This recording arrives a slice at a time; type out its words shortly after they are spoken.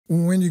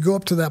when you go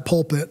up to that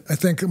pulpit, I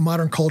think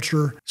modern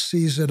culture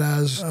sees it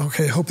as,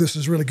 okay, I hope this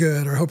is really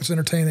good, or I hope it's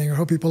entertaining, or I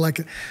hope people like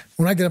it.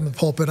 When I get up in the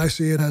pulpit, I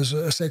see it as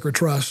a sacred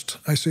trust.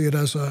 I see it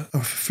as a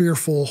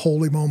fearful,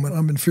 holy moment.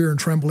 I'm in fear and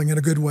trembling in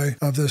a good way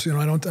of this.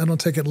 I don't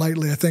take it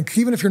lightly. I think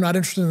even if you're not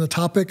interested in the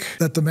topic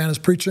that the man is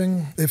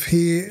preaching, if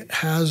he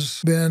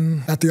has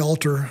been at the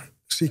altar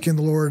seeking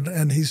the Lord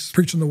and he's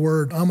preaching the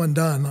word, I'm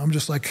undone. I'm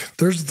just like,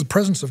 there's the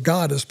presence of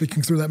God is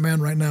speaking through that man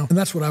right now. And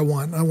that's what I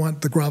want. I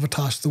want the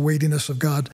gravitas, the weightiness of God